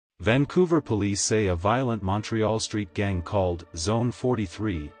Vancouver police say a violent Montreal street gang called Zone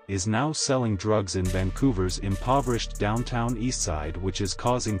 43 is now selling drugs in Vancouver's impoverished downtown eastside, which is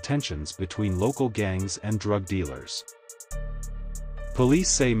causing tensions between local gangs and drug dealers. Police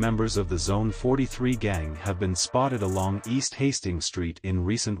say members of the Zone 43 gang have been spotted along East Hastings Street in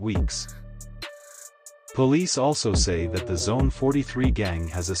recent weeks. Police also say that the Zone 43 gang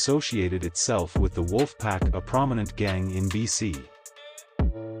has associated itself with the Wolfpack, a prominent gang in BC.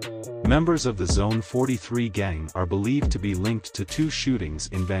 Members of the Zone 43 gang are believed to be linked to two shootings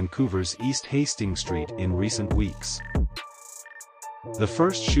in Vancouver's East Hastings Street in recent weeks. The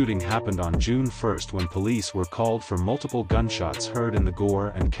first shooting happened on June 1 when police were called for multiple gunshots heard in the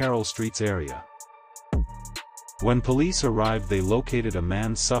Gore and Carroll Streets area. When police arrived, they located a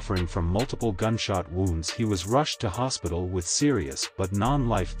man suffering from multiple gunshot wounds. He was rushed to hospital with serious but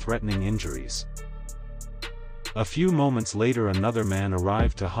non-life-threatening injuries. A few moments later, another man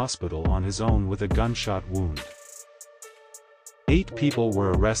arrived to hospital on his own with a gunshot wound. 8 people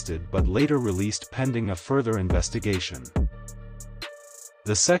were arrested but later released pending a further investigation.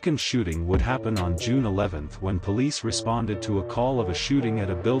 The second shooting would happen on June 11 when police responded to a call of a shooting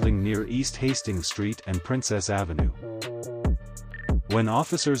at a building near East Hastings Street and Princess Avenue. When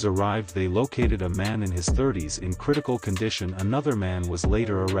officers arrived, they located a man in his 30s in critical condition. Another man was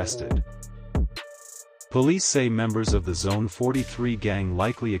later arrested. Police say members of the Zone 43 gang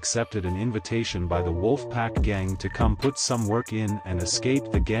likely accepted an invitation by the Wolfpack gang to come put some work in and escape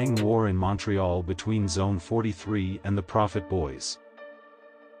the gang war in Montreal between Zone 43 and the Profit Boys,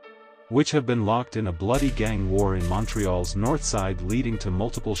 which have been locked in a bloody gang war in Montreal's north side, leading to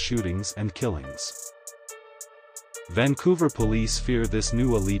multiple shootings and killings. Vancouver police fear this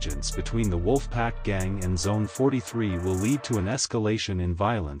new allegiance between the Wolfpack gang and Zone 43 will lead to an escalation in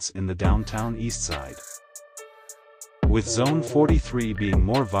violence in the downtown eastside, with Zone 43 being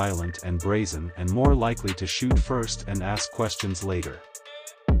more violent and brazen and more likely to shoot first and ask questions later.